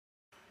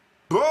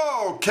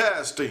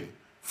Broadcasting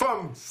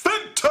from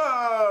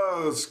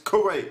Ventas,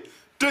 Kuwait.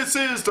 This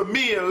is the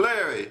Me and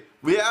Larry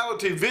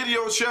reality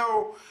video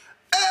show,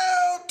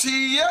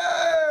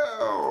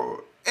 LTL.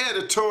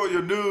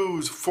 Editorial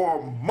news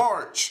for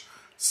March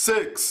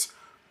 6,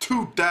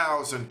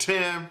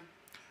 2010.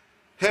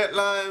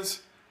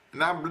 Headlines,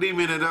 and I'm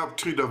leaving it up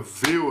to the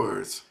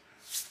viewers.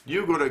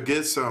 You're going to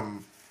get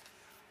some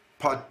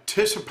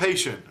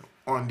participation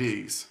on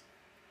these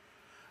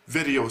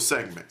video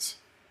segments.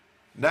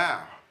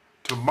 Now,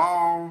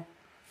 tomorrow,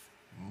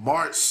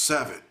 March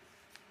 7th,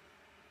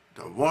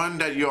 the one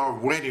that you're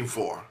waiting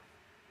for.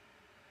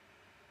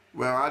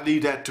 Well, I'll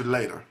leave that to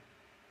later.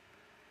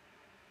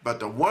 But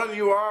the one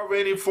you are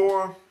waiting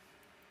for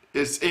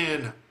is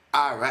in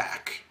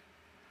Iraq.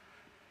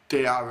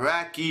 The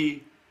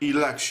Iraqi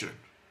election.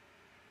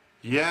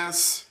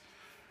 Yes,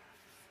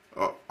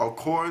 of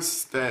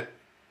course, that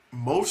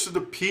most of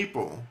the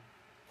people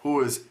who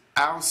is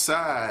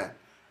outside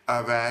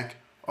Iraq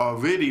are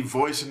really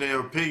voicing their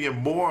opinion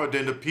more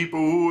than the people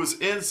who is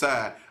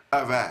inside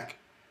Iraq.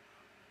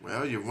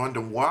 Well, you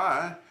wonder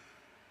why,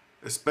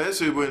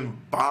 especially when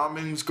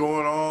bombings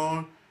going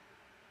on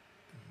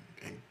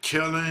and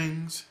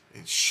killings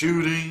and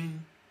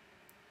shooting.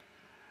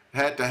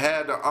 Had to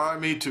have the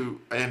army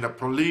and the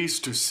police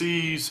to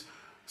seize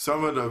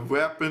some of the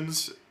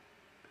weapons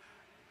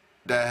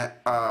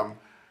that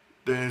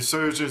the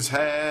insurgents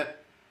had.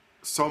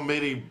 So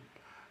many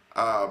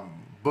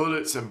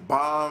bullets and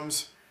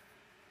bombs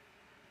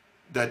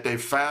that they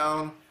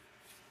found.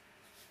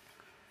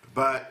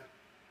 But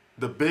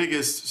the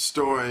biggest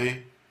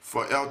story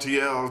for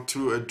LTL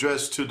to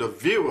address to the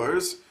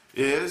viewers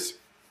is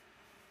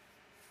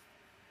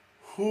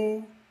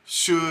who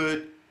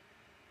should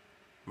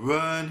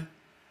run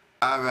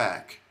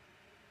Iraq?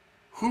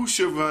 Who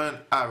should run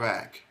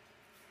Iraq?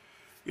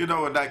 You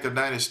know, in like the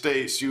United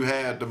States, you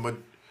had the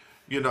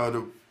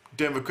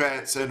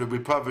Democrats and the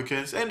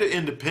Republicans and the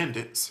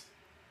independents.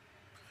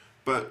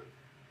 But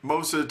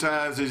most of the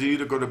times it's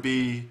either going to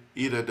be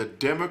either the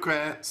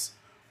Democrats,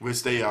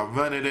 which they are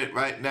running it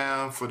right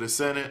now for the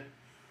Senate,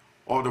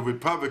 or the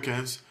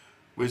Republicans,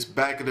 which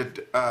back in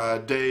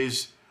the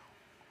days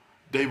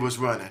they was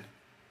running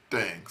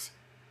things.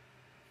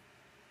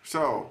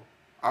 So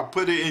I'll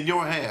put it in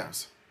your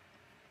hands.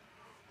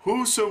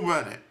 Who should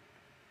run it?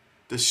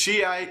 The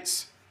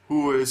Shiites,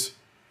 who is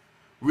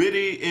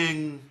really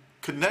in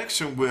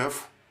connection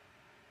with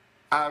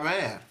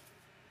Iran.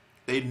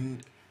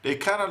 They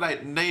kind of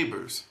like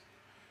neighbors.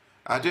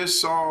 I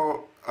just saw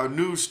a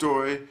news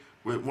story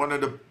with one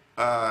of the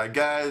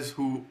guys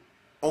who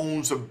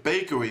owns a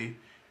bakery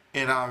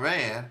in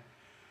Iran.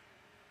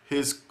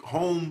 His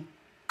home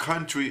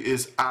country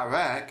is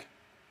Iraq,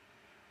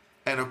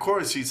 and of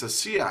course he's a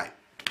Shiite.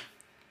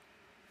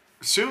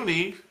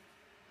 Sunni,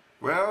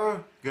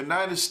 well, the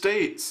United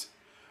States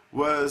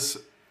was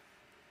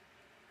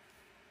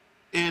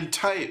in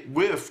tight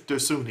with the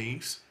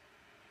Sunnis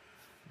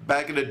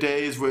back in the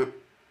days with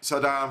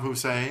Saddam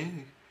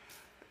Hussein,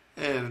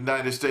 and the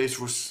United States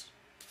was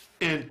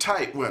in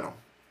tight with them.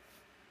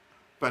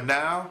 But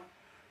now,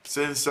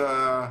 since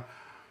Saddam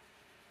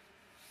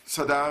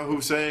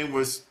Hussein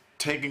was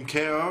taken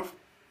care of,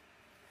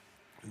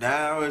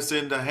 now it's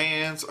in the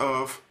hands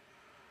of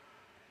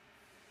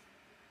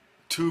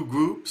two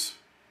groups,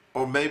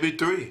 or maybe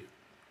three.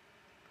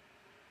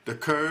 The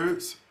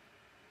Kurds,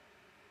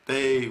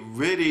 they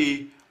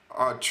really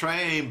are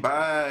trained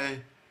by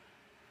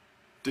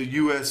the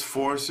U.S.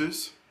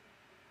 forces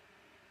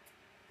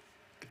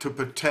to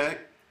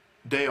protect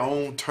their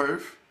own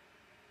turf,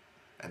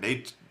 and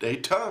they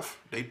tough.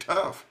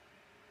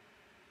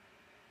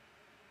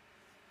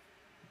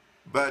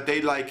 But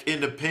they like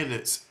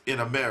independence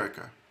in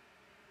America.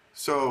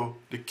 So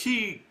the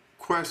key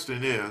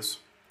question is,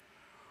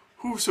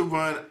 who should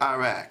run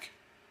Iraq?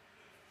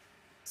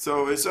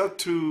 So it's up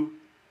to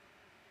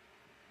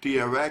the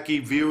Iraqi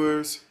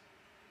viewers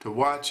to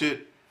watch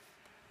it,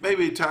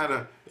 maybe try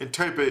to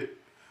interpret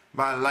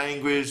my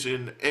language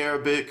in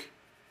Arabic,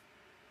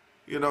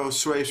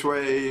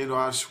 sway,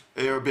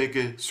 Arabic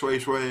is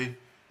sway.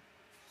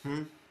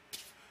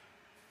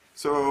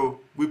 So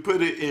we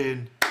put it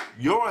in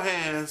your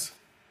hands,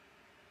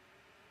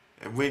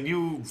 and when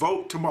you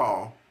vote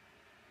tomorrow,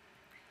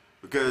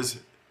 because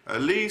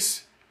at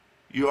least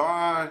you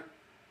are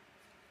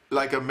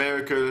like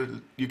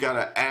America, you got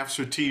an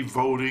absentee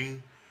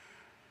voting.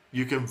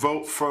 You can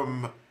vote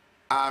from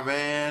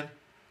Iran,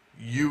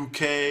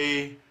 UK,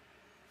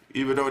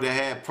 even though they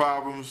had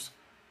problems.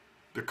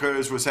 The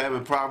Kurds was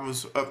having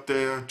problems up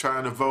there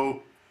trying to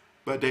vote,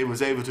 but they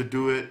was able to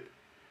do it,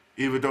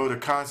 even though the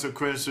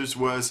consequences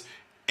was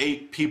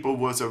 8 people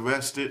was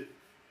arrested.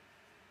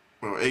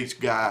 Well, 8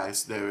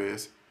 guys there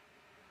is,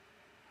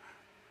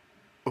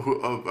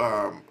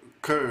 of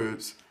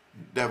Kurds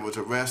that was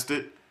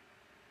arrested.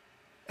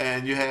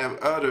 And you have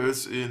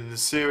others in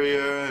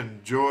Syria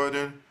and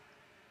Jordan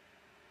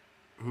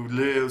who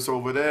lives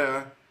over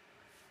there,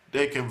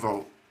 they can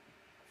vote.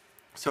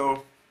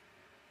 So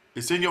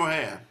it's in your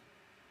hand.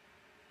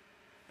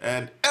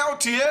 And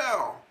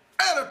LTL,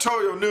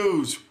 editorial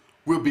news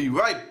We'll be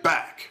right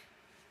back.